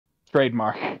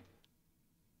Trademark.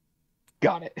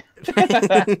 Got it.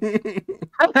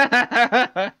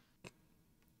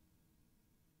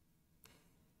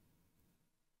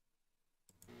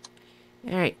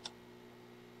 Alright.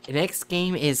 The next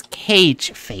game is Cage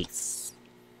Face.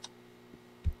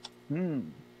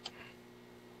 Movement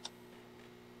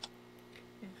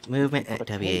at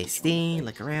WASD,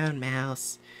 look around,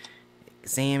 mouse,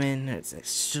 examine,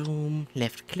 zoom,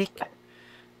 left click.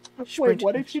 Wait,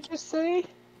 what did you just say?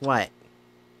 What?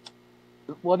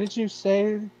 What did you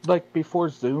say, like, before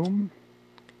Zoom?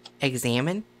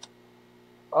 Examine?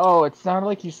 Oh, it sounded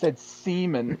like you said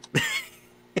semen.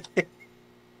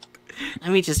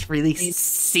 Let me just release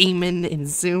semen and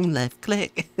zoom left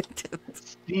click.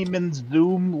 Semen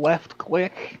zoom left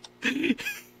click.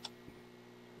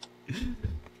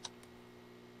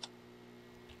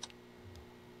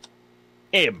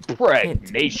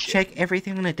 Impregnation. Check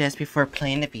everything on the desk before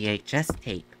playing the VHS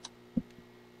tape.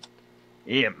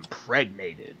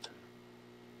 Impregnated.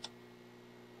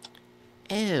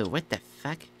 Ew, what the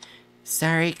fuck?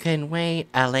 Sorry, couldn't wait.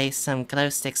 I'll lay some glow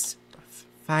sticks.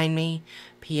 Find me.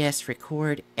 P.S.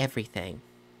 Record everything.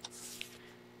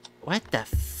 What the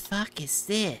fuck is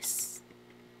this?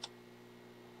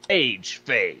 Age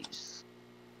phase.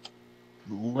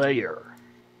 Layer.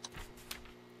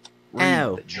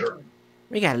 Oh,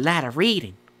 we got a lot of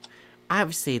reading.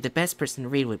 Obviously, the best person to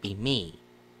read would be me.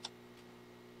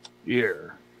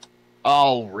 Here,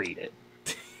 I'll read it.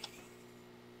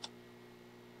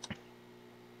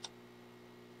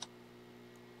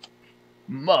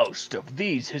 Most of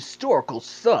these historical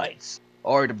sites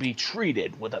are to be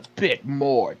treated with a bit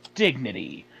more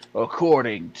dignity,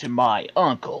 according to my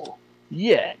uncle.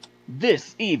 Yet,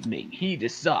 this evening he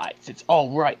decides it's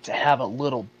alright to have a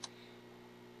little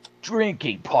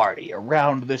drinking party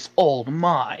around this old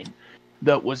mine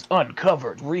that was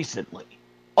uncovered recently.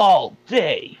 All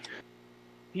day,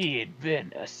 he had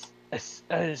been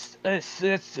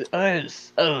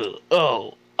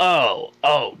oh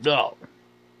no.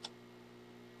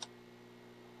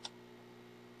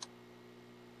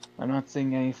 I'm not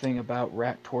seeing anything about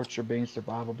rat torture being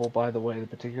survivable. By the way, the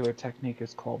particular technique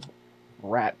is called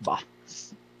rat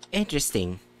box.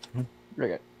 Interesting. Very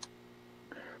good.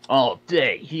 All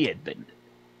day he had been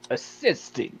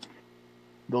assisting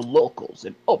the locals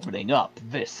in opening up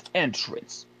this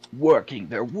entrance, working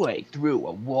their way through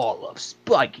a wall of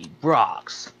spiky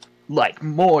rocks, like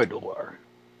Mordor.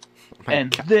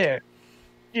 And there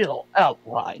still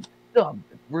outlined some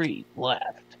debris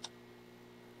left.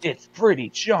 It's pretty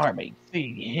charming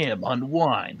seeing him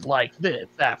unwind like this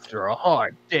after a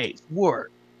hard day's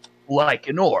work, like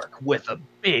an orc with a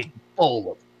big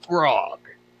bowl of grog.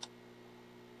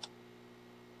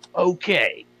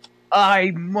 Okay, I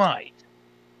might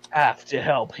have to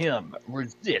help him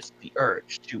resist the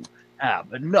urge to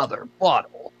have another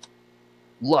bottle,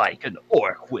 like an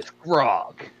orc with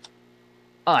grog.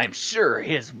 I'm sure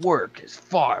his work is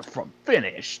far from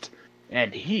finished,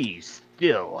 and he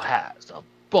still has a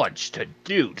bunch to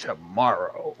do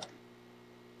tomorrow.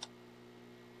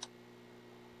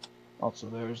 Also,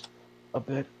 there's a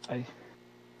bit I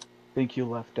think you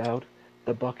left out.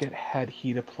 The bucket had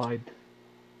heat applied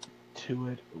to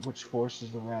it, which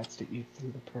forces the rats to eat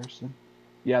through the person.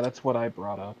 Yeah, that's what I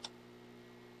brought up.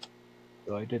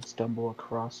 So I did stumble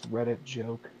across a Reddit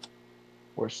joke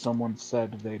where someone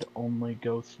said they'd only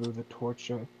go through the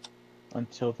torture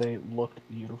until they looked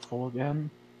beautiful again.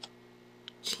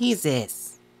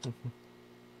 Jesus.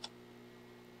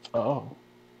 Oh.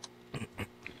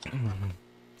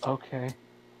 Okay.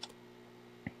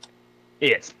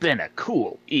 It's been a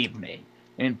cool evening,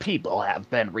 and people have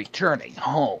been returning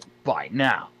home by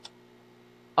now.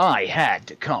 I had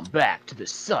to come back to the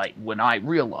site when I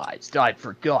realized I'd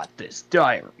forgot this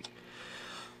diary.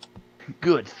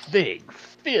 Good thing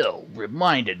Phil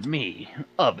reminded me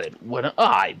of it when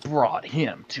I brought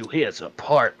him to his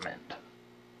apartment.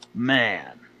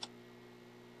 Man.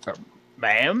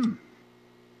 Ma'am?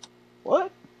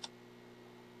 What?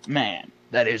 Man.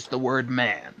 That is the word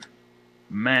man.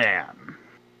 Man.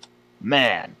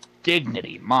 Man.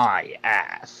 Dignity my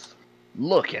ass.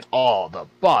 Look at all the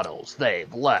bottles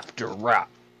they've left around.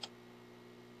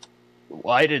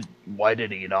 Why did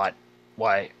he not...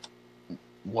 Why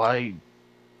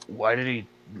did he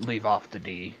leave off the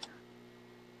D?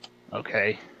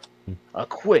 Okay. A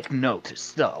quick note to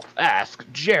self. Ask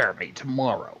Jeremy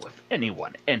tomorrow if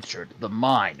anyone entered the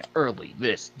mine early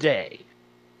this day.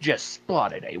 Just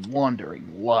spotted a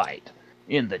wandering light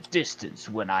in the distance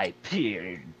when I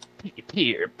peered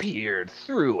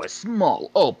through a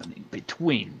small opening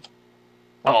between...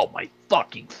 Oh, my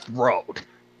fucking throat.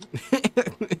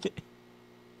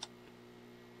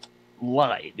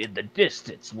 light in the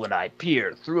distance when I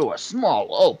peered through a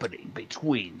small opening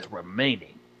between the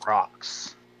remaining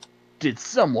rocks. Did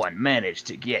someone manage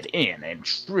to get in and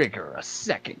trigger a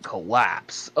second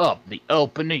collapse of the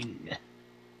opening?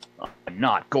 I'm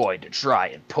not going to try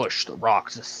and push the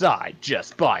rocks aside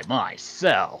just by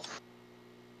myself.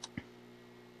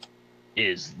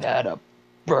 Is that a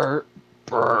bird?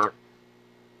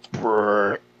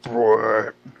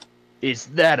 Is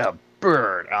that a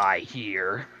bird I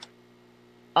hear?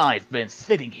 I've been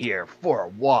sitting here for a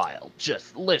while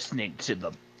just listening to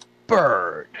the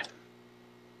bird.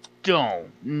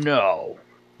 Don't know,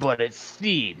 but it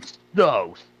seems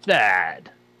so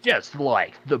sad. Just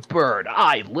like the bird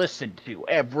I listen to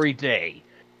every day,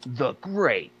 the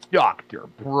great Dr.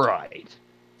 Bright.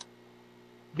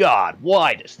 God,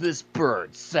 why does this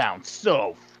bird sound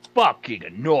so fucking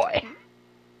annoying?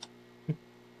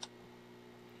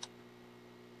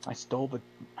 I stole the...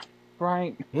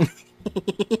 Right.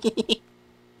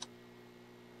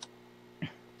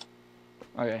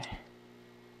 Okay.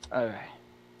 Okay.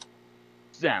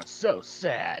 Sounds so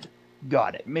sad.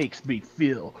 God, it makes me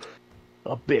feel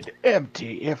a bit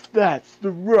empty, if that's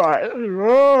the right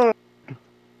word.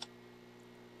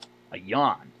 A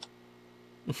yawn.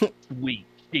 Sweet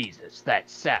Jesus, that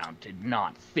sound did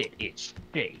not fit its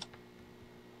shape.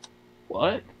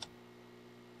 What?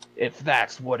 If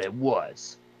that's what it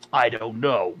was, I don't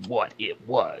know what it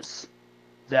was.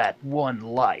 That one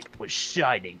light was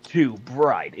shining too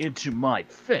bright into my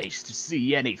face to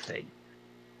see anything.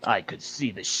 I could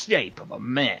see the shape of a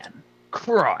man.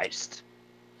 Christ!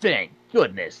 Thank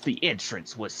goodness the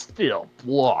entrance was still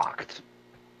blocked.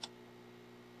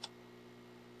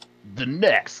 The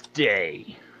next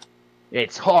day.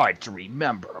 It's hard to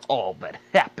remember all that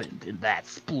happened in that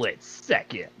split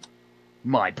second.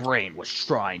 My brain was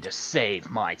trying to save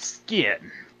my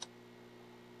skin.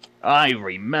 I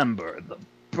remember the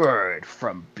bird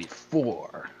from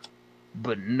before,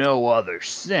 but no other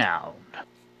sound.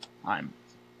 I'm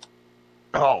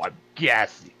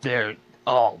gassy. There.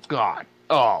 Oh, God.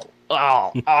 Oh,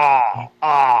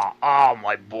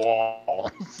 my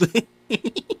balls.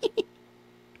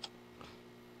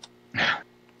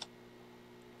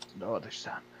 No other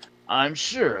sound. I'm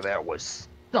sure there was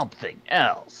something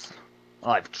else.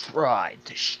 I've tried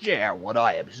to share what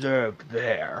I observed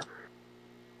there.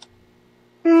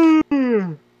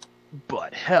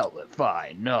 But hell if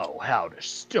I know how to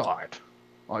start.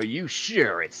 Are you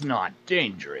sure it's not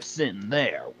dangerous in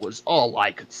there, was all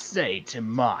I could say to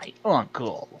my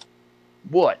uncle.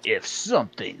 What if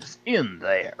something's in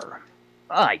there?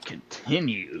 I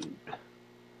continued.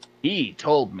 He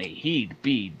told me he'd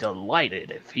be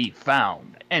delighted if he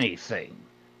found anything.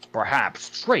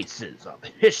 Perhaps traces of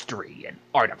history and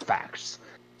artifacts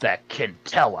that can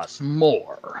tell us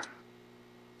more.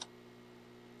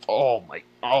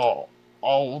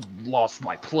 Lost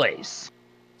my place.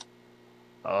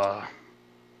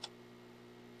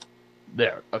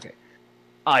 There, okay.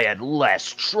 I had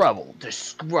less trouble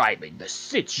describing the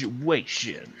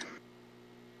situation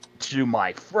to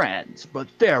my friends, but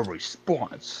their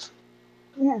response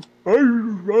was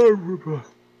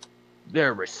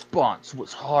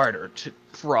harder to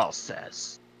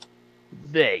process.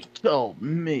 They told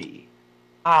me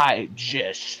I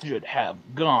just should have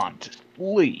gone to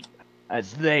sleep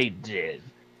as they did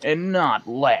and not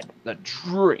let the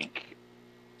drink.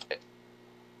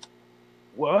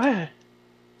 What?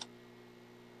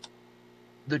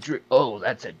 The drink. Oh,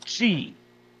 that's a G.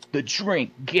 The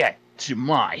drink get to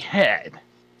my head.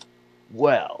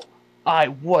 Well, I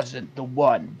wasn't the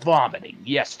one vomiting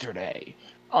yesterday.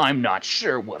 I'm not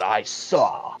sure what I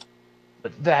saw,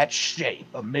 but that shape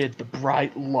amid the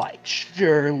bright light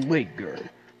sure lingered.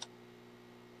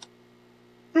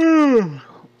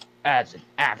 As an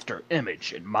after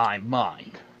image in my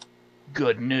mind.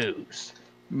 Good news.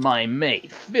 My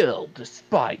mate Phil,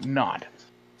 despite not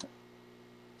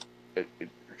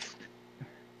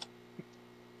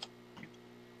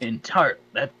entirely,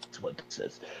 that's what it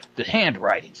says. The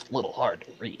handwriting's a little hard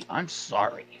to read. I'm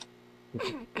sorry.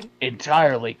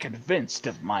 Entirely convinced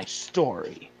of my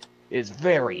story, is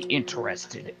very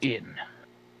interested in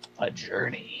a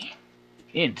journey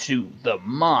into the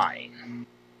mine.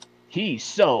 He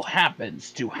so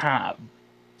happens to have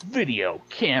video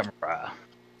camera.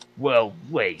 Well,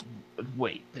 wait,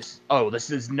 this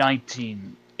is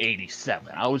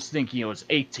 1987. I was thinking it was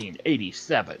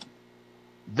 1887.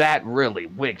 That really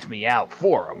wigged me out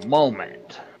for a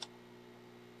moment.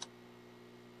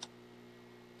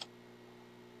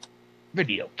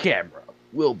 Video camera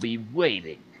will be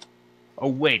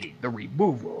awaiting the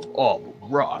removal of all the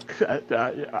rock at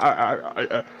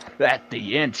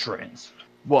the entrance.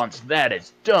 Once that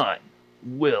is done,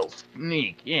 we'll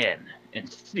sneak in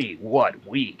and see what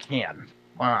we can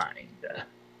find.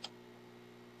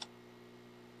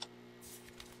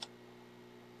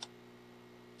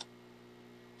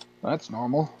 That's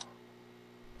normal.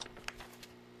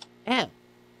 Oh,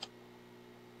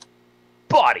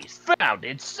 Bodies found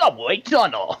in subway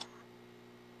tunnel.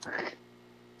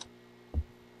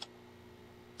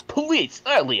 Police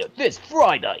earlier this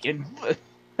Friday in...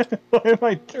 Why am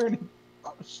I turning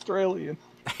Australian?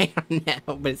 I don't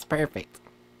know, but it's perfect.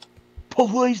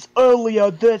 Police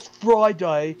earlier this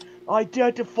Friday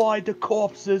identified the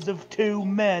corpses of two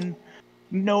men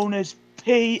known as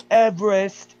P.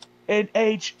 Everest and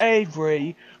H.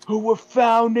 Avery, who were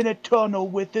found in a tunnel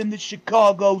within the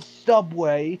Chicago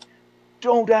subway.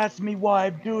 Don't ask me why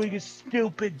I'm doing a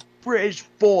stupid British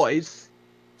voice.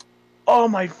 Oh,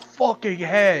 my fucking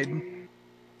head.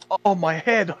 Oh, my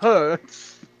head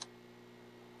hurts.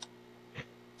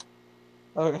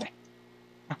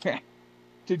 Okay.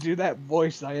 To do that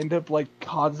voice, I end up, like,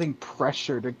 causing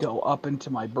pressure to go up into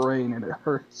my brain, and it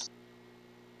hurts.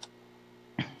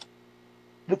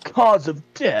 The cause of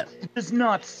death does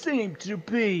not seem to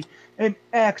be an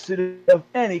accident of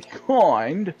any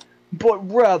kind, but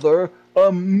rather a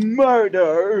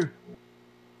murder.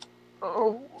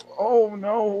 Oh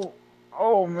no.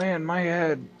 Oh man, my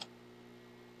head.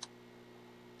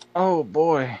 Oh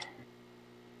boy.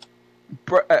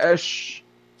 Bresh.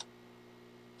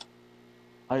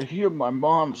 I hear my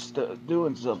mom's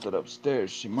doing something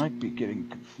upstairs. She might be getting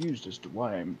confused as to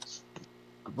why I'm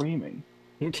screaming.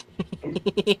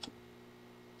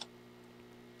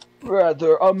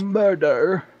 Rather a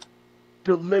murder.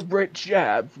 Deliberate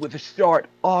jabs with a sharp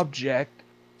object,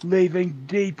 leaving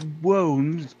deep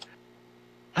wounds,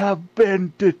 have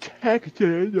been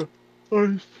detected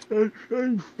on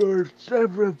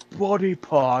several body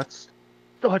parts,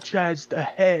 such as the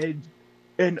head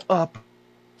and upper.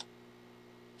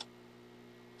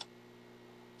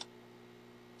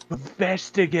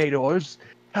 Investigators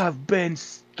have been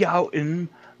scouting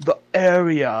the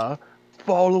area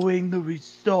following the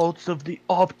results of the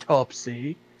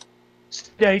autopsy,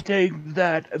 stating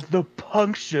that the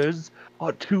punctures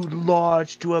are too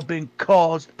large to have been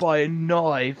caused by a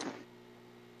knife.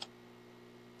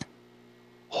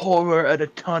 Horror at a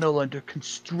tunnel under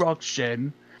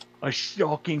construction. A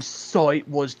shocking sight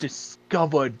was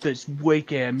discovered this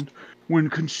weekend when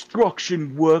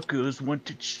construction workers went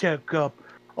to check up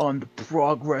on the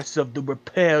progress of the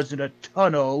repairs in a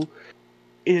tunnel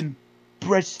in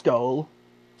Bristol.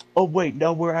 Oh wait,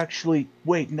 now we're actually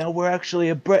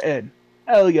in Britain.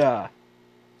 Hell yeah.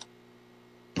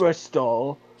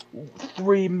 Bristol.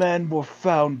 3 men were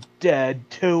found dead,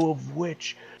 2 of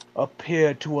which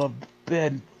appear to have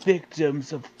been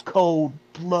victims of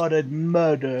cold-blooded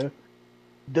murder.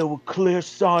 There were clear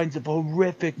signs of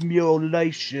horrific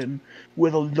mutilation,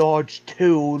 with a large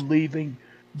tool leaving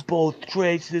both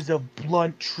traces of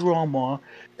blunt trauma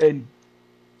and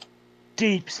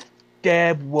deep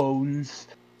stab wounds.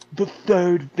 The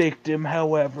third victim,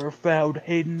 however, found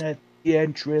hidden at the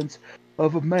entrance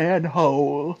of a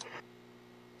manhole,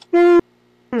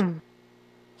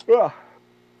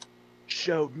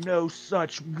 showed no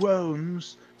such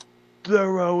wounds.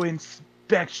 Thorough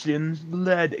inspections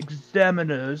led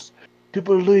examiners to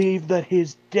believe that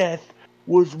his death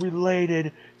was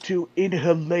related to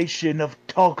inhalation of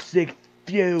toxic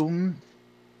fumes.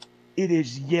 It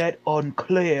is yet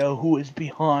unclear who is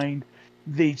behind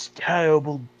these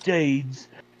terrible deeds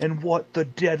and what the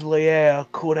deadly air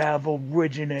could have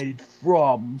originated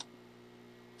from.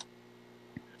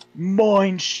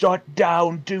 Mine shut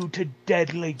down due to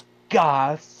deadly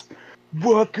gas.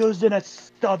 Workers in a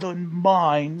southern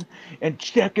mine in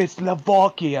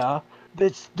Czechoslovakia,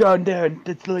 that's down there,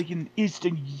 that's like in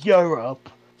Eastern Europe,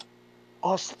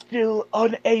 are still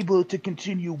unable to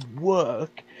continue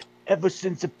work ever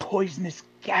since a poisonous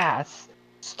gas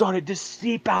started to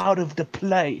seep out of the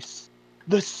place.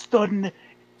 The sudden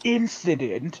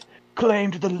incident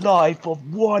claimed the life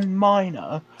of one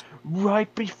miner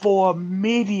right before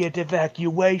immediate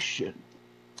evacuation.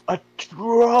 A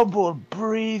trouble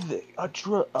breathing,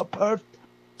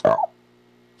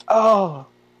 oh,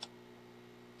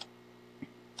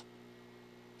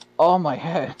 my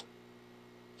head.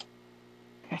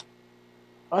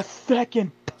 A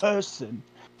second person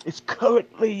is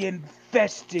currently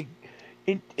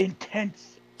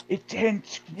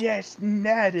yes,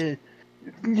 nada.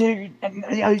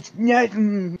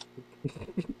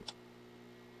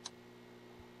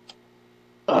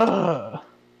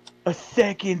 A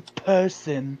second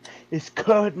person is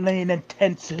currently in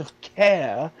intensive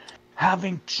care,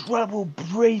 having trouble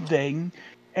breathing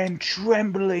and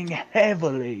trembling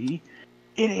heavily.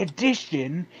 In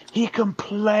addition, he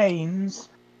complains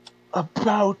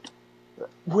about.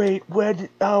 Wait, where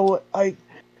did. Oh,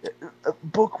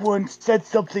 Bookworm said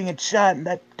something in chat and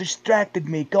that distracted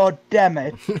me. God damn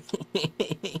it.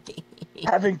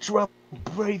 Having trouble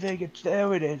breathing.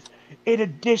 There it is. In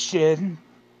addition,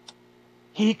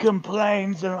 he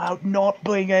complains about not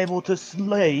being able to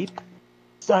sleep,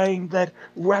 saying that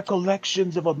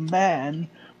recollections of a man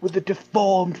with a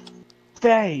deformed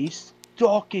face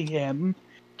stalking him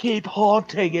keep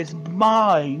haunting his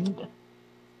mind.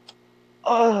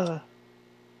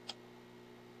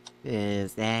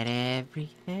 Is that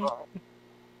everything?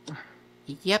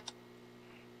 Yep.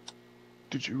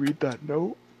 Did you read that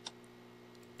note?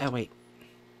 Oh, wait.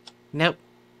 Nope.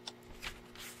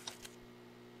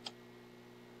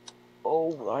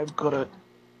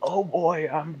 Oh boy,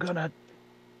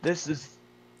 this is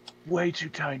way too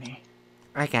tiny.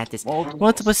 I got this.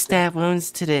 Multiple stab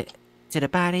wounds to the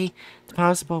body. The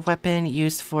possible weapon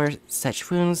used for such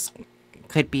wounds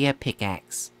could be a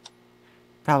pickaxe.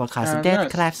 Probable cause of death,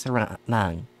 collapse of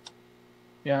lung.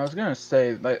 Yeah, I was gonna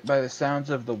say, by the sounds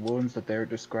of the wounds that they were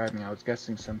describing, I was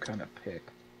guessing some kind of pick.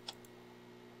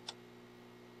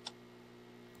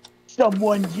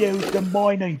 Someone used a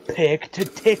mining pick to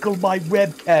tickle my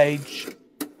ribcage.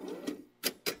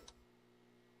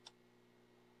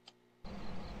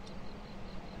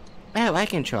 Oh, I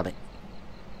control it.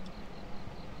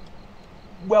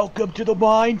 Welcome to the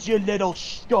mines, you little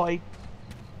shite.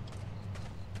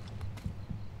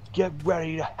 Get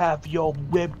ready to have your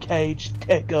ribcage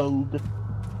tickled.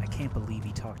 I can't believe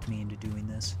he talked me into doing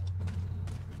this.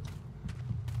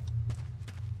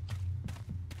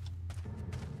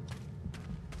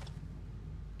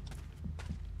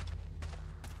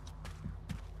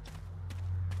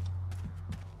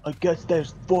 I guess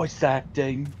there's voice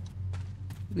acting.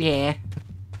 Yeah.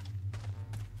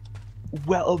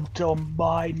 Welcome to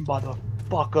mine,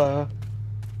 motherfucker.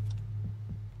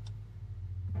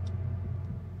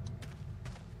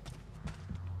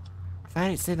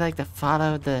 I said like to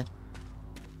follow the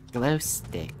glow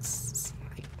sticks.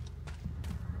 Like...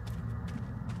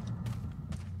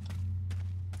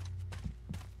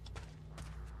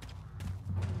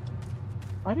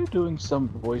 Why do doing some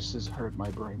voices hurt my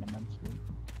brain immensely?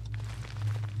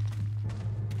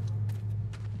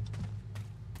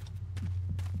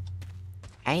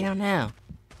 I don't know.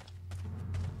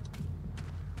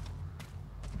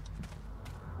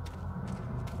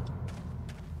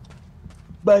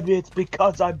 Maybe it's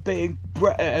because I'm being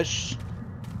British.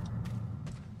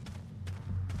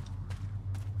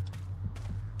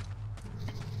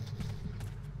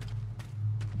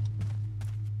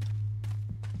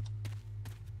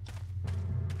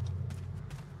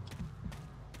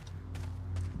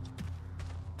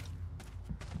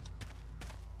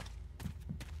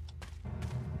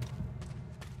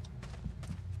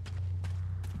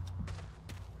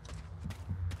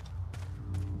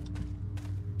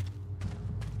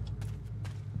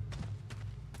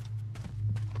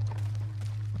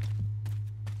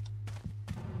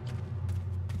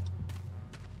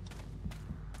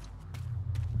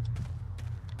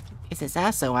 This is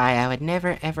also why I would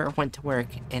never ever want to work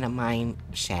in a mine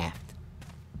shaft.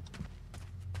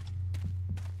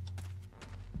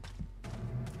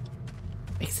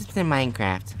 Except in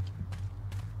Minecraft.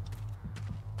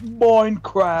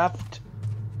 Minecraft.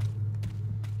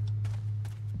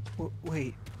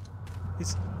 Wait,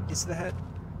 is that?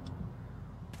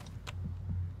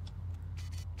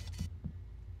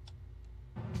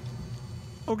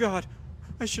 Oh God,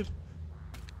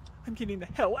 I'm getting the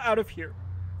hell out of here.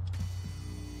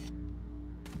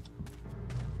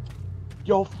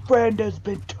 Your friend has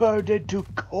been turned into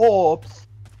corpse.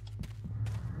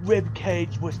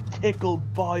 Ribcage was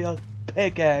tickled by a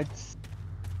pickaxe.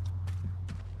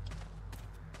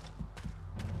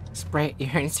 Spray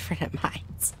urines for the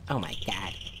mines. Oh my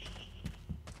God.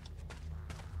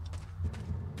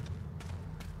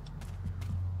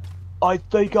 I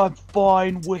think I'm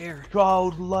fine with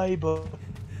child labor.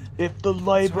 If the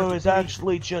labor is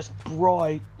actually just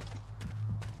bright.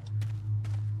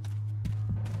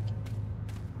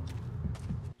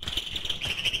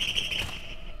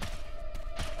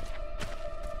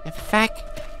 The fuck?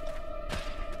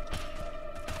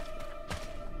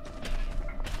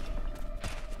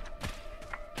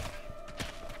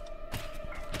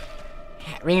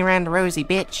 Ring around the rosy,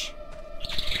 bitch.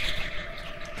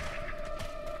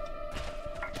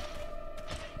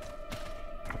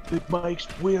 It makes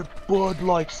weird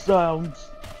bird-like sounds.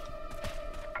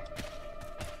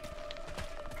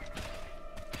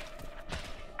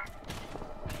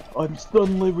 I'm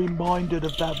suddenly reminded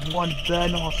of that one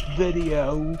Vanoss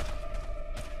video.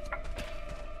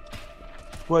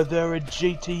 where they're in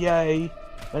GTA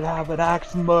and have an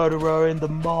axe murderer in the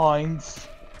mines.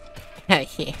 Yeah.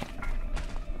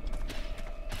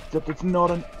 Except it's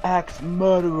not an axe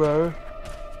murderer.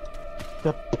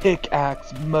 The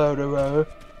pickaxe murderer.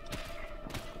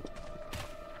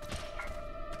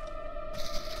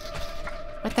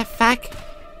 What the fuck?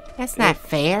 That's not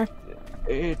fair.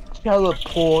 It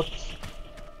teleports.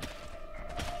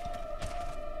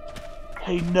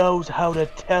 He knows how to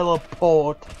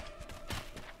teleport.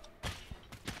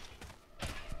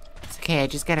 It's okay, I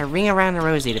just gotta ring around the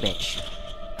rosy the bitch.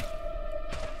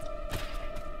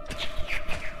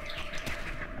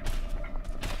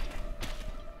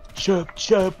 Chirp,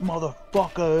 chirp,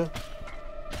 motherfucker.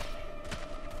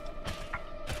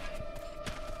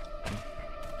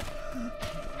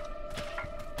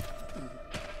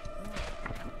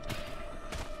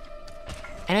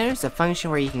 I know there's a function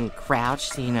where you can crouch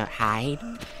so you know hide.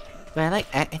 But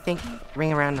I think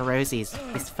ring around the rosy is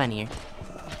funnier.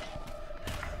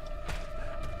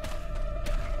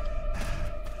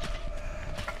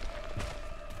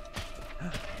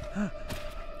 Are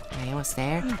you almost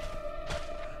there?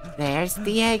 There's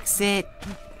the exit.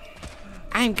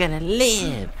 I'm gonna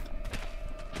live.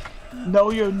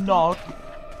 No, you're not.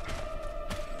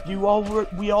 We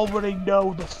already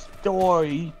know the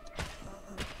story.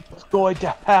 What's going to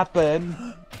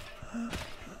happen?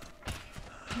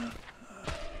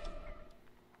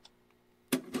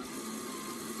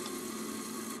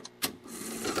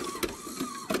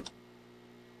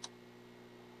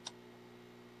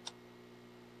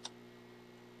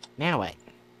 Now what?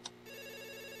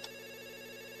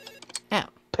 Oh,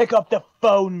 Pick up the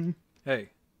phone. Hey.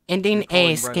 ending you're calling A right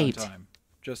on escaped. time,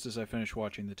 just as I finished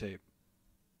watching the tape.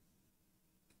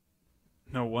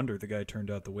 No wonder the guy turned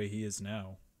out the way he is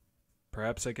now.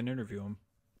 Perhaps I can interview him.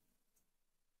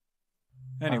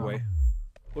 Anyway,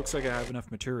 looks like I have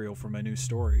enough material for my new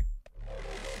story.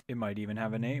 It might even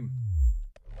have a name.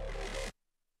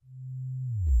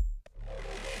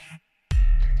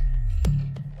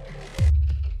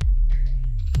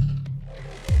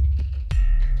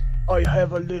 I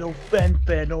have a little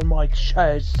fan on my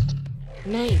chest.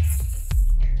 Nice.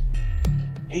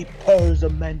 He purrs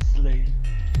immensely.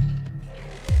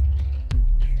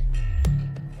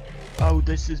 Oh,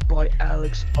 this is by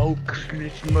Alex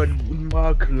Oaknishman.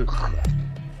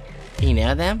 Do you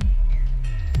know them?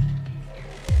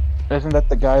 Isn't that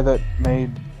the guy that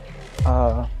made,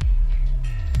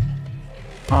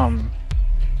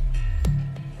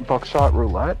 Buckshot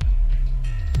Roulette?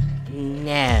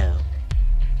 No.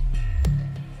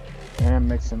 Yeah, I'm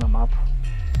mixing them up.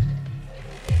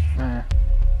 Eh.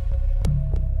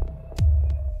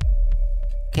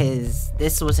 Because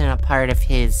this wasn't a part of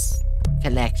his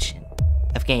collection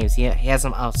of games. He has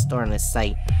them all stored on his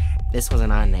site. This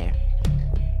wasn't on there.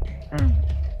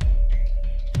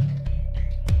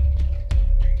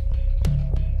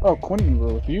 Oh, Quentin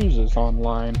Reviews is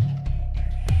online.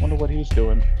 Wonder what he's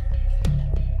doing.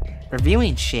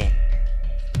 Reviewing shit.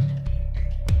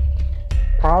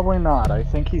 Probably not. I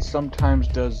think he sometimes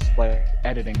does, like,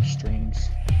 editing streams.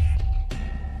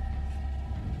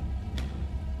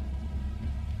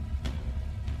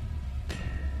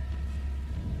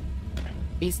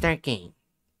 Restart game.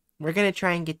 We're gonna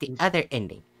try and get the other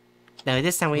ending. No,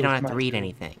 this time we don't have to read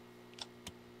anything.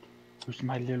 Who's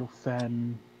my little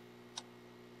fan?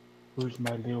 Who's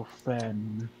my little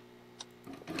fan?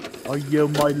 Are you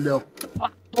my little...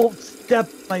 Don't step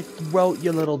my throat,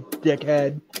 you little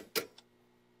dickhead.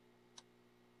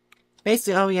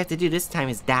 Basically, all we have to do this time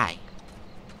is die.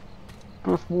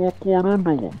 Just walk right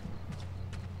into him.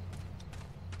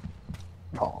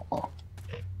 Aw.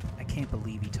 I can't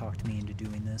believe he talked me into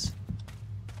doing this.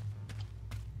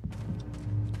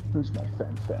 Who's my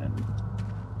fan?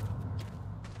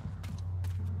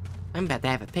 I'm about to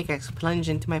have a pickaxe plunge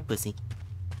into my pussy.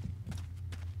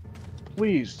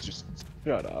 Please, just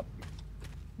shut up.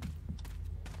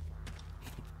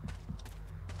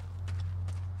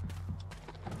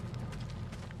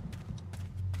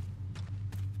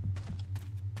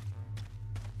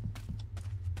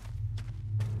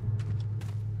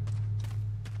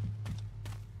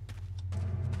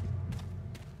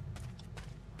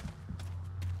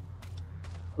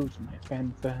 Who's my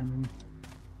fan?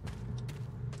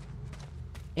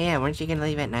 Yeah, weren't you gonna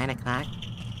leave at 9 o'clock?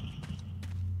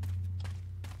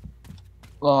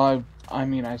 Well, I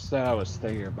mean, I said I was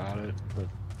thinking about it, but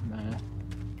nah.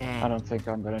 I Ah, don't think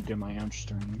I'm gonna do my own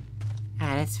stream.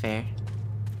 that's fair.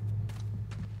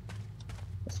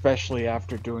 Especially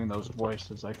after doing those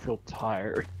voices, I feel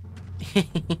tired. I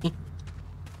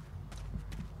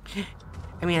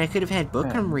mean, I could have had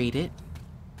Bookham read it.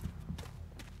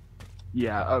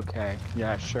 Yeah, okay.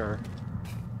 Yeah, sure.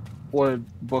 What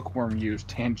bookworm used?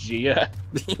 Tangia.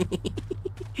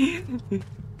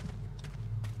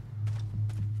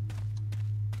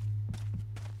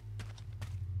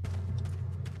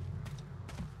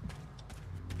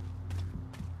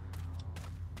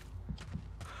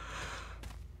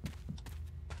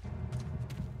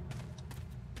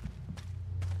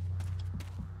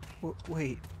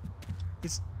 Wait,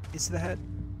 is that?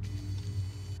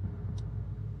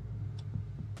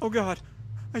 Oh God,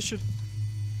 I'm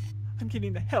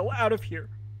getting the hell out of here.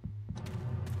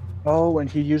 Oh, and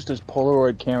he used his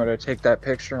Polaroid camera to take that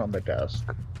picture on the desk.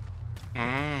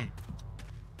 Ah.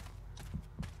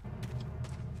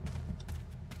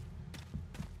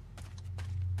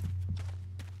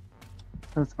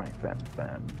 That's my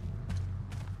Fen.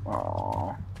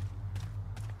 Aww.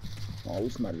 Oh,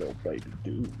 it's my little baby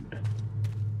dude.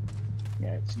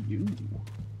 Yeah, it's you.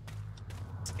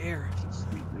 It's air.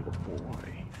 Sweet little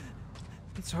boy.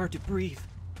 It's hard to breathe.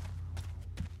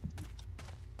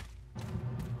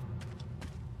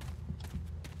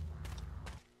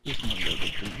 It's my little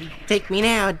dude. Take me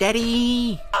now,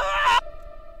 Daddy!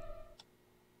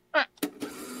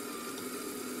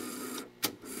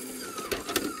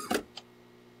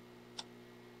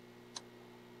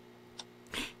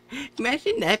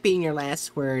 Imagine that being your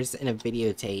last words in a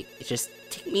videotape. It's just,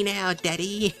 take me now,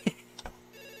 Daddy!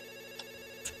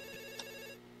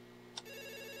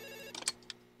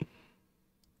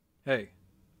 Hey,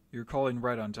 you're calling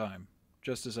right on time,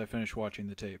 just as I finished watching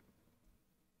the tape.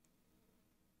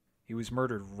 He was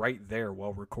murdered right there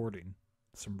while recording.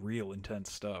 Some real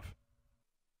intense stuff.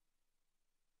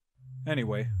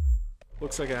 Anyway,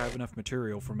 looks like I have enough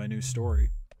material for my new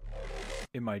story.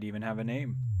 It might even have a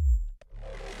name.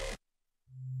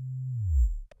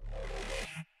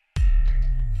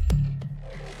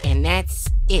 And that's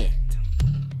it.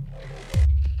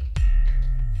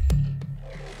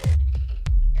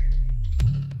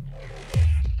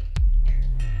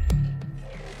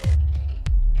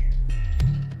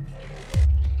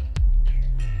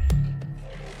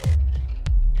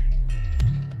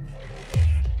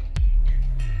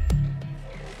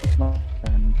 It's my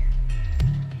Fen.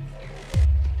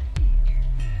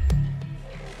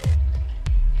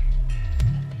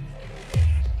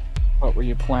 What were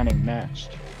you planning next?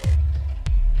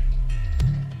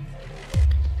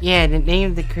 Yeah, the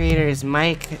name of the creator is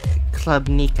Mike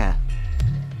Klubnika.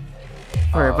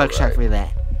 For a Buckshot right.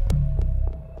 Roulette.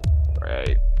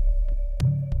 Right.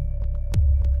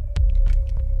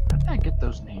 How did I get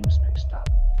those names mixed up?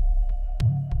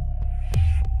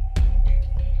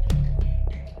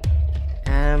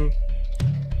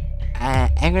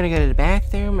 I'm gonna go to the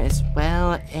bathroom as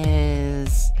well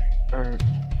as...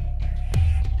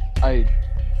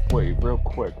 Wait, real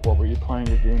quick, what were you planning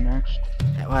to do next?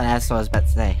 Well, that's what I was about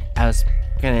to say. I was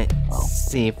gonna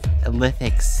see if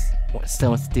Lithics still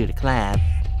wants to do the collab.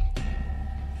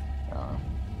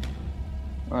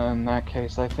 Well, in that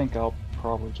case, I think I'll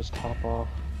probably just hop off.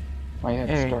 My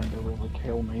head's Alright. starting to really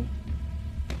kill me.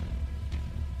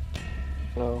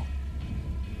 So,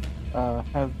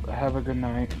 have a good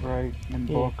night, right? And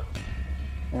Yeah. Book.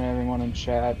 And everyone in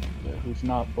chat who's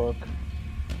not Book.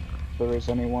 If there is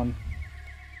anyone.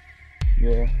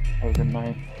 Yeah, have a good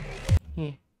night.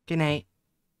 Yeah, good night.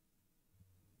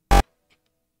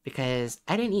 Because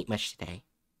I didn't eat much today.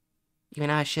 Even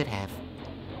though I should have.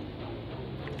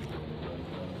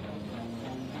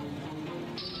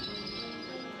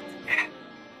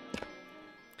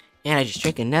 And I just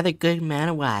drank another good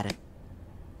amount of water.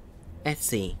 Let's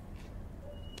see.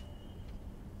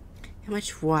 How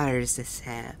much water does this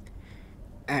have?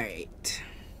 Alright.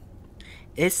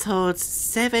 This holds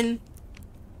 700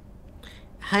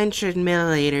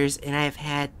 milliliters, and I've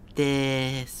had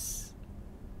this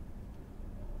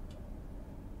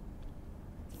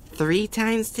 3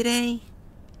 times today.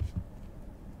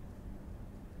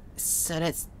 So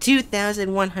that's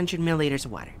 2,100 milliliters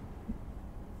of water.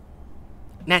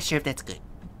 Not sure if that's good.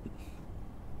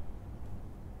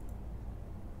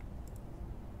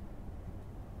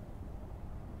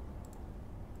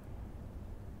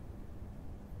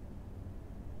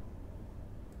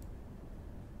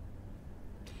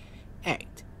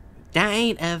 Alright.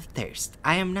 Dying of thirst.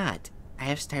 I am not. I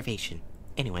have starvation.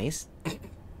 Anyways.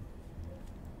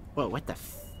 Whoa, what the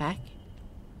fuck?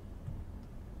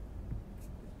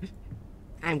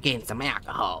 I'm getting some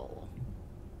alcohol.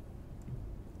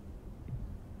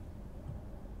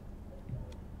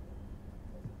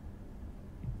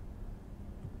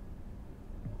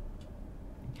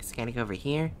 Guess I gotta go over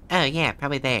here. Oh yeah,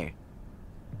 probably there.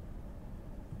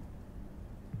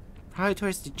 Probably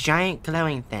towards the giant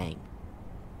glowing thing.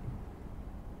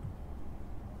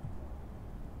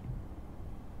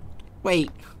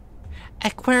 Wait,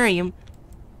 Aquarium?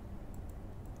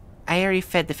 I already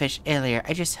fed the fish earlier.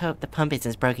 I just hope the pump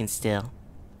isn't broken still.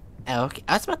 Oh, okay.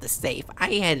 I was about to say, if I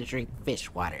had to drink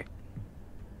fish water.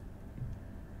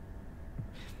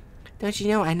 Don't you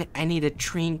know I need to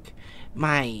drink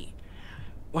my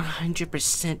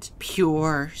 100%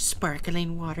 pure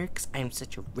sparkling water? Because I'm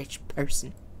such a rich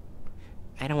person.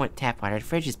 I don't want tap water. The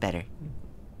fridge is better.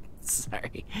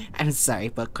 Sorry. I'm sorry,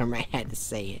 Bookworm. I had to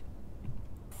say it.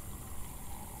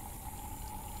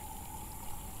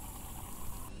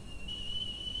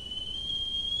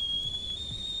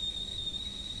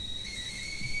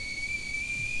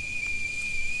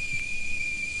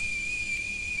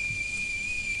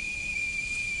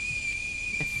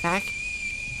 The fuck?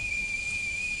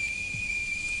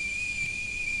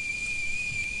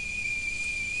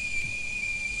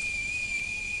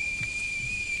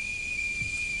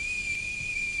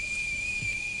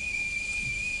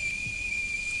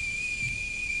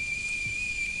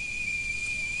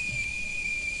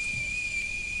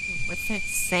 What's that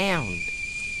sound?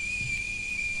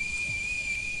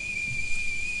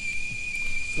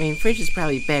 I mean, fridge is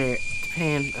probably better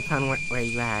depending upon where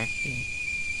you are. Yeah.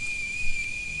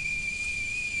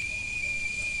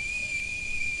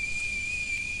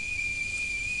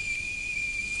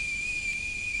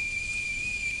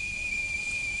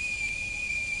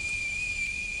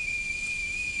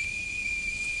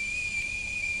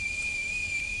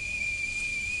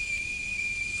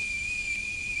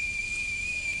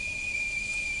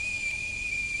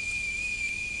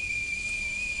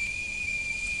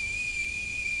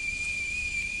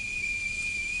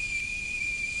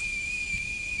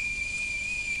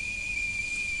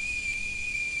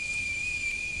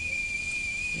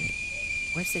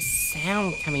 Where's this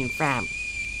sound coming from?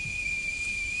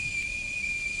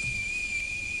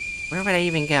 Where would I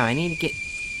even go? I need to get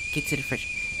to the fridge.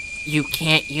 You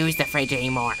can't use the fridge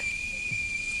anymore.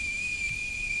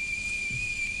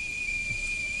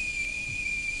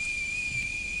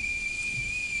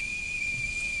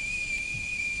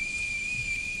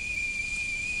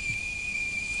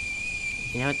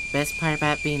 You know what the best part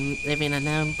about living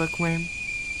alone, Bookworm?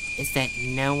 Is that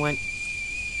no one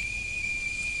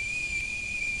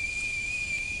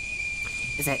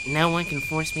can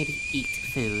force me to eat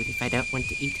food if I don't want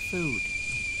to eat food.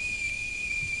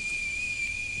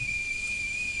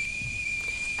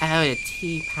 Oh, the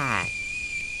teapot.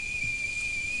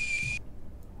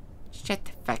 Shut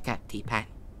the fuck up, teapot.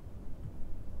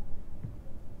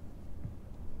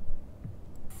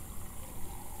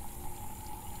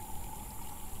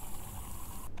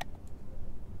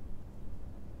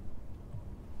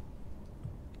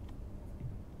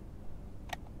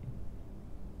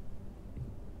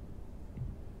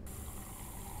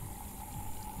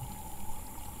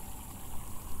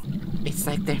 It's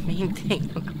like their main thing.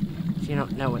 If you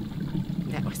don't know what,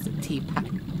 that was the teapot.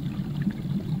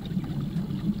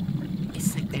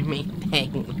 It's like their main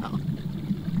thing. Oh.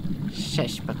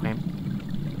 Shush, Bookworm.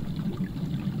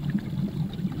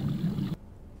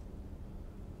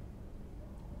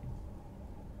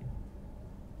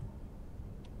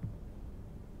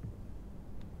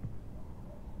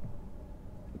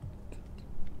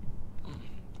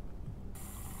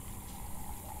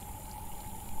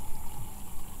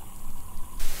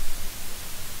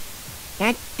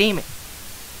 God damn it.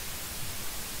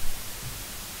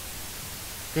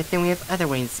 Good thing we have other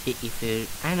ways to get you food.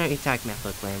 I don't know what you're talking about,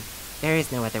 Bookworm. There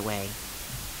is no other way.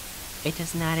 It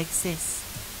does not exist.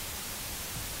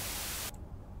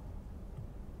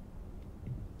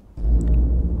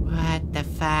 What the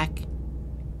fuck?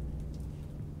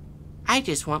 I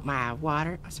just want my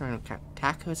water. I was wondering,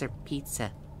 tacos or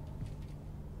pizza?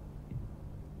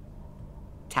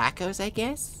 Tacos, I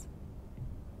guess?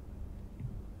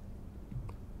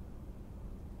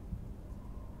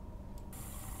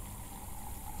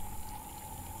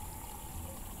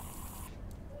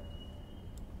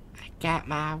 Got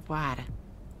my water.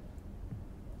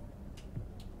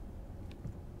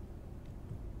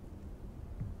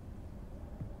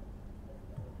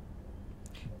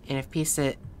 And if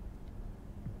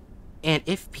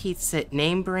pizza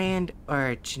name brand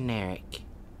or generic?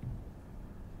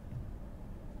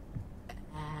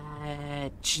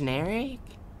 Generic?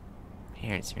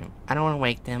 Parents' room. I don't want to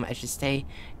wake them. I should stay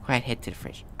quiet, head to the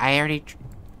fridge. I already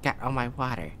got all my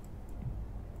water.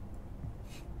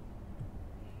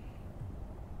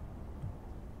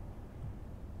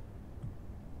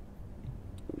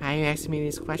 Why are you asking me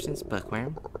these questions,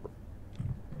 Bookworm?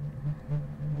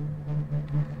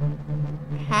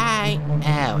 Hi.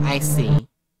 Oh, I see.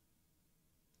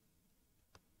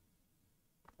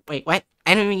 Wait, what?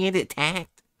 I don't even get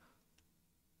attacked.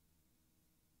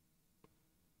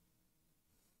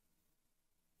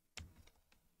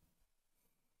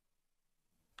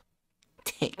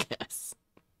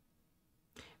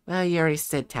 Well, you already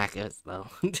said tacos, though.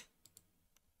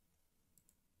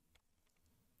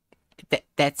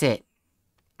 That's it.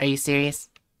 Are you serious?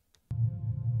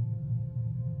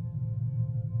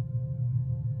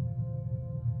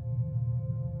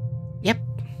 Yep.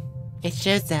 It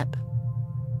shows up.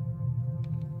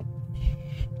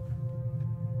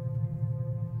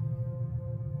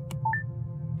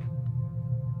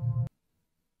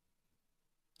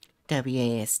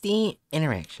 WASD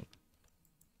interaction.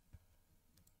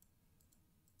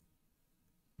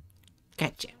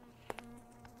 Gotcha.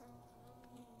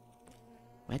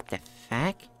 What the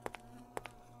fuck?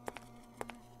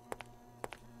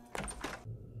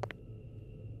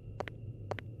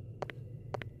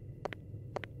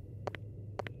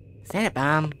 Is that a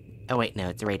bomb? Oh wait, no,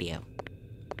 it's a radio.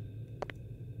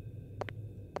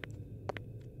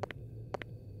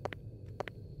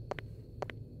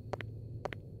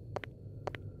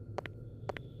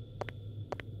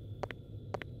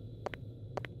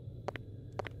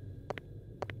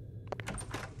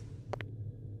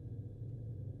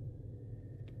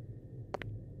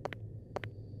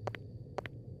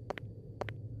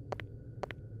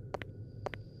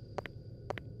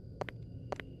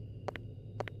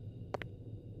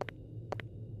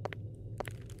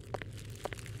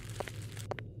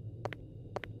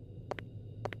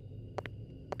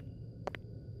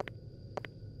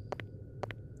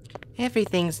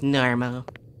 Everything's normal.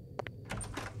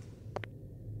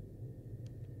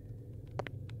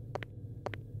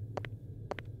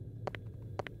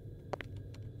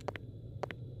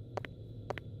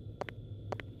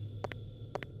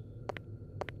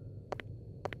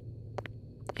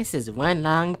 This is one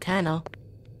long tunnel.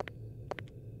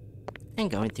 I'm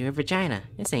going through a vagina.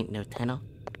 This ain't no tunnel.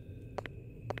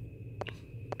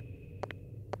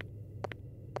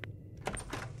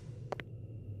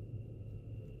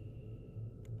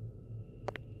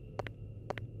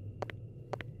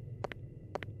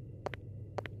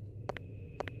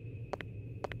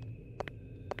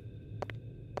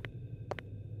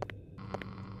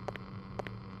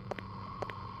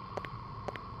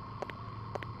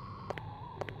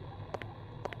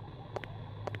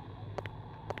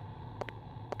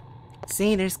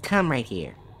 See, there's cum right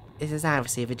here. This is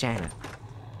obviously a vagina.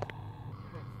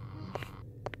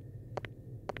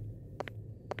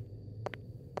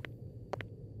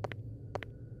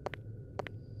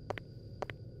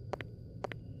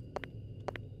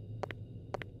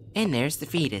 And there's the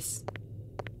fetus.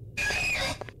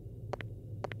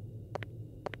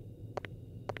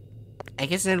 I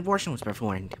guess an abortion was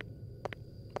performed.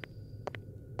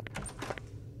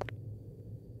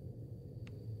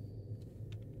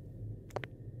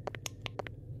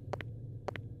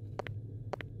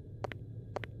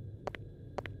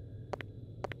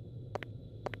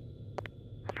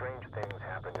 Strange things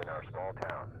happened in our small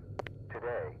town.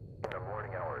 Today, in the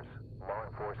morning hours, law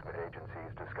enforcement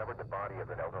agencies discovered the body of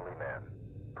an elderly man.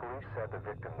 Police said the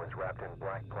victim was wrapped in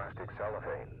black plastic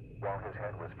cellophane, while his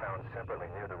head was found separately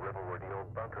near the river where the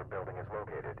old bunker building is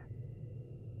located.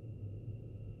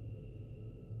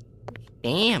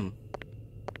 Damn.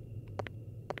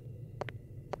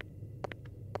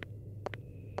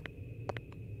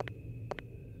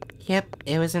 Yep,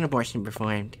 it was an abortion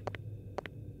performed.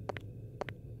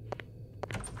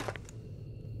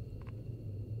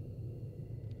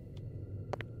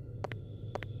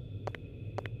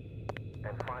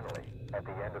 And finally, at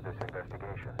the end of this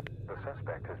investigation, the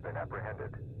suspect has been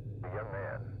apprehended. The young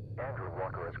man, Andrew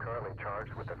Walker, is currently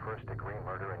charged with the first-degree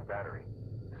murder and battery.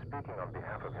 Speaking on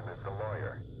behalf of him is the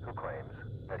lawyer, who claims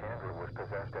that Andrew was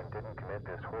possessed and didn't commit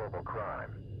this horrible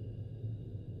crime.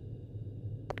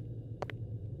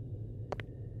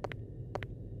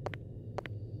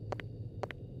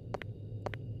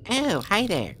 Oh, hi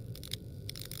there.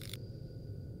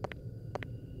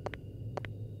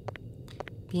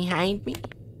 Behind me?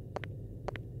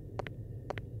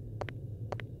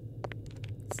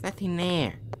 There's nothing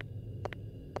there.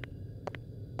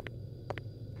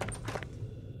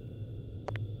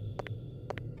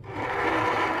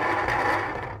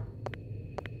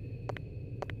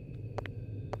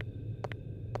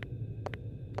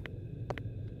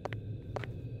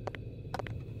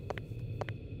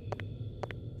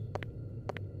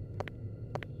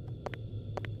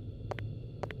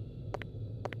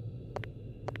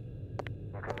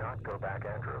 You cannot go back,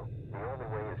 Andrew. The only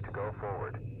way is to go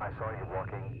forward. I saw you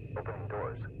walking, opening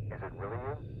doors. Is it really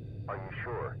you? Are you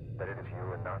sure that it is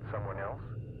you and not someone else?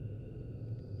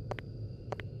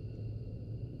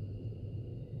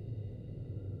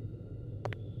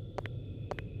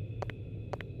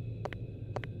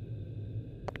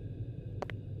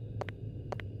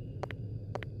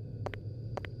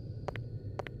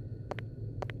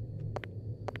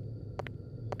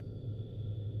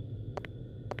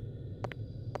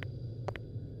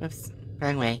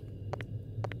 Wrong way.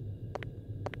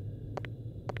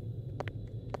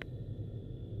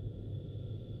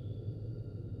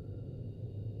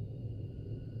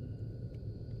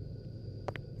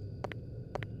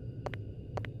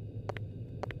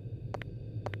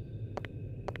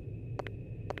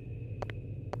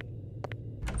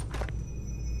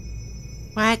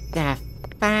 What the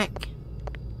fuck?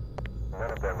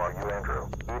 None of them are you, Andrew.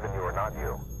 Even you are not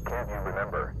you. Can't you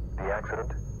remember the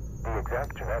accident? The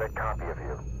exact genetic copy of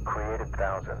you. Created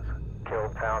thousands.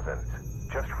 Killed thousands.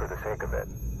 Just for the sake of it.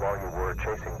 While you were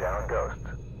chasing down ghosts.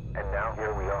 And now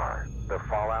here we are. The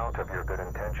fallout of your good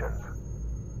intentions.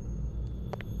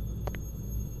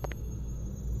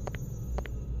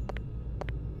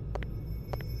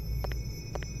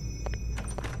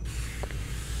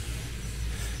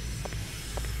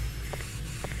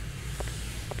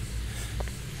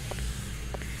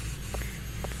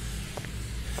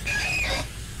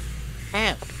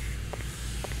 Ow.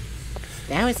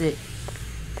 That was a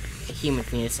human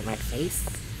penis in my face.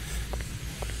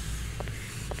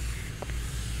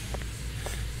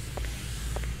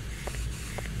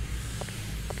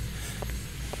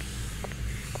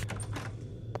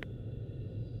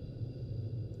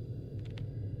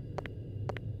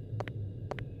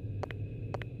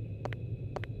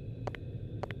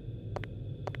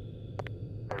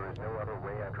 There is no other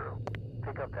way, Andrew.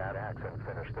 Pick up that axe and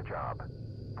finish the job.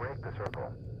 Break the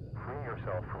circle. Free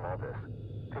yourself from all this.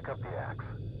 Pick up the axe.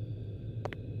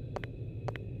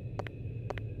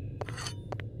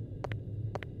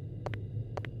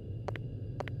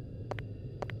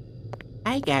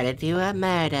 I gotta do a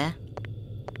murder.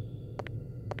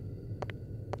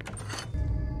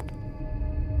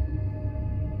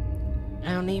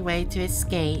 Only way to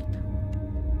escape.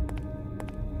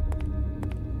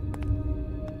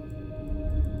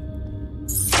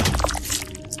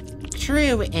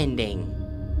 True ending.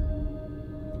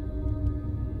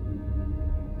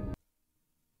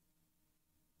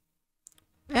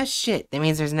 Oh shit, that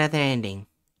means there's another ending.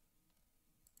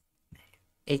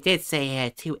 It did say it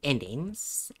had 2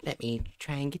 endings. Let me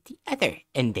try and get the other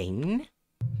ending.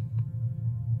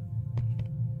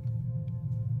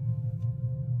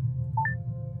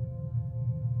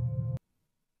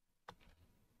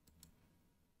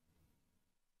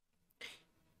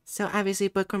 So obviously,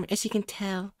 Bookworm, as you can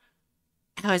tell,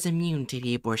 I was immune to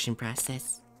the abortion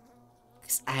process.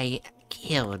 Because I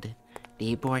killed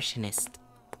the abortionist.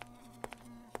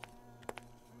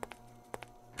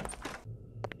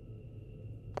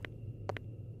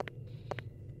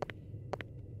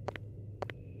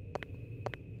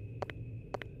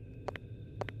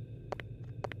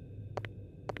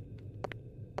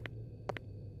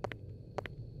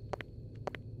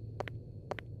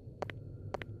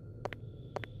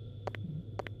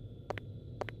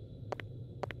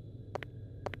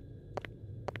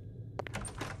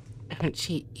 Don't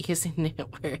cheat using the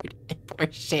word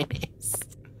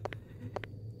abortionist.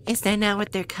 Is that not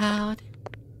what they're called?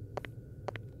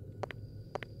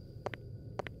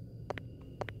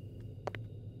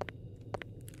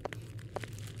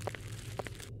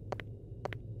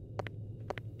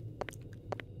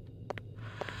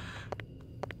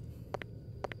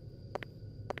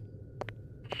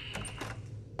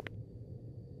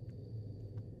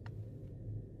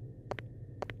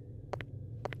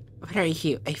 What are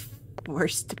you, a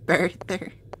forced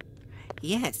birther?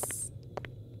 Yes.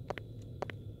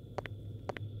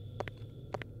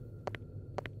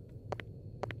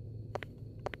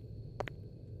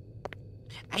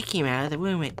 I came out of the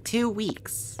womb at 2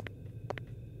 weeks.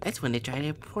 That's when they tried to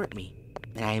abort me.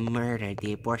 But I murdered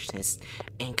the abortionists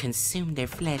and consumed their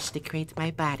flesh to create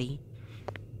my body.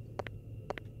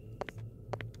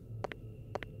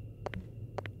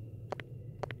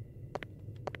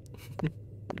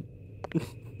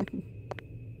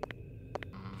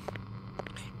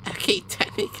 Okay,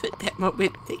 time to get that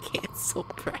moment to cancel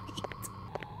Bright.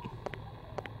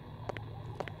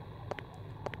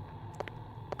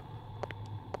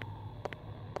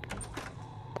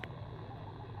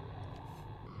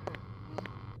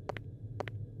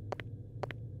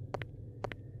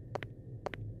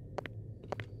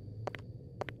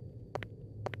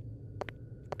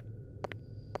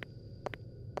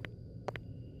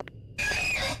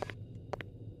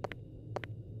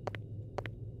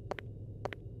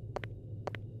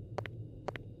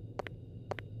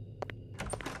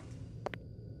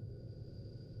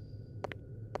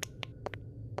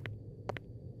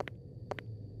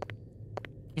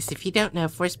 Yes, if you don't know,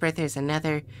 forced birth is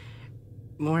another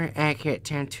more accurate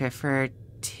term to refer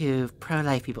to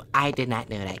pro-life people. I did not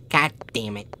know that. God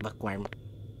damn it, Bookworm.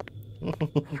 Strange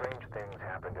things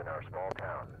happened in our small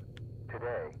town.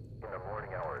 Today, in the morning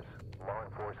hours, law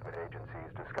enforcement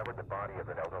agencies discovered the body of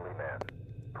an elderly man.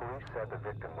 Police said the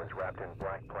victim was wrapped in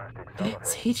black plastic cellophane.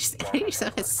 So you just while hit the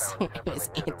yourself head as was found someone who is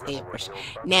separately near the Riverwood anti-abortion.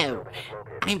 Hills bunker No, building is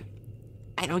located.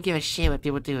 I don't give a shit what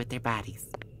people do with their bodies.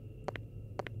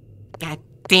 God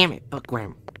damn it,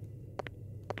 Bookworm.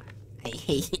 I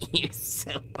hate you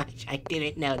so much. I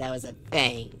didn't know that was a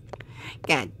thing.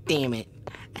 God damn it.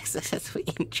 I successfully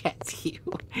entrapped you,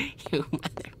 you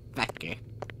motherfucker.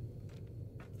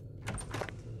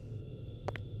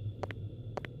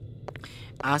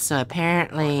 Also,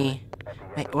 apparently,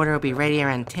 my order will be ready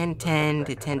around 10:10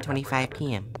 to 10:25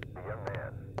 p.m. The young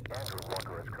man, Andrew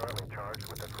Walker, is currently charged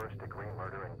with the first-degree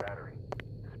murder and battery.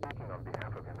 Speaking on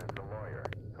behalf of him is the lawyer,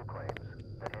 who claims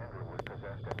that Andrew was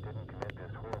possessed and didn't commit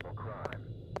this horrible crime.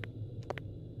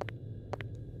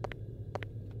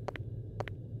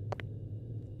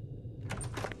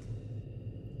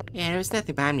 Yeah, there was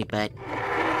nothing behind me, but...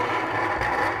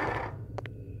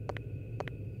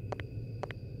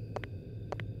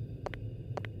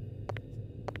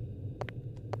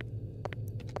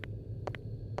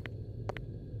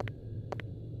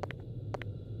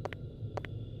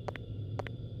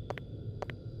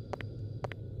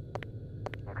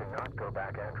 You cannot go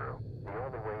back, Andrew. The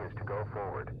only way is to go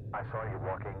forward. I saw you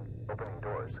walking, opening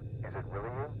doors. Is it really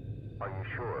you? Are you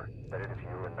sure that it is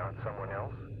you and not someone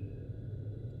else?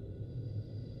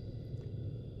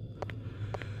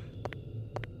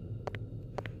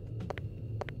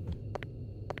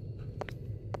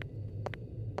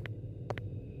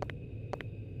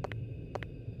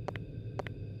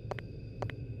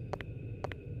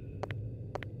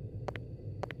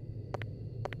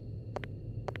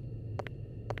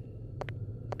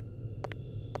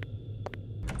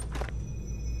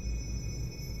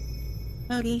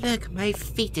 Oh look, my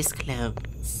feet is closed.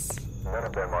 None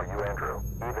of them are you, Andrew.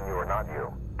 Even you are not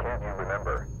you. Can't you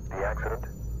remember the accident?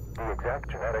 The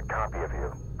exact genetic copy of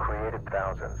you created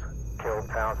thousands, killed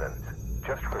thousands,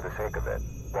 just for the sake of it,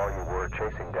 while you were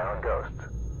chasing down ghosts.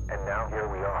 And now here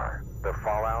we are, the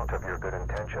fallout of your good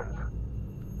intentions.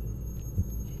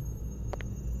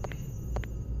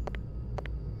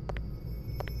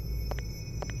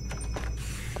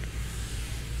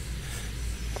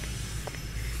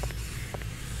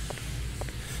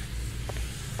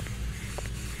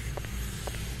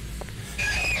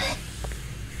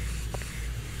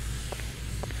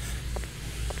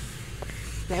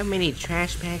 So many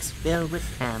trash bags filled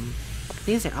with them.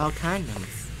 These are all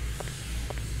condoms.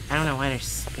 I don't know why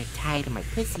they're tied to my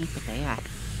pussy, but they are.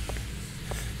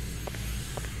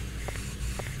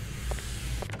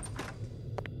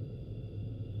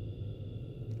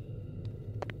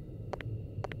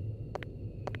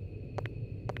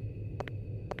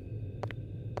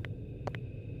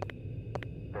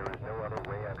 There is no other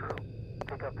way, Andrew.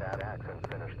 Pick up that axe and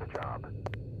finish the job.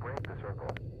 Break the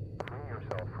circle. Free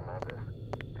yourself from all this.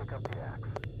 Pick up the axe.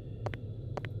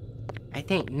 I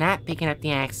think not picking up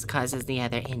the axe causes the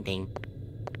other ending.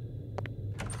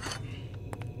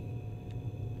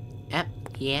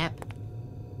 Yep.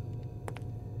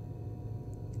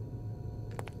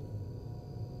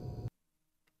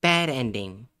 Bad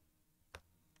ending.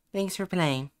 Thanks for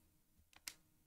playing.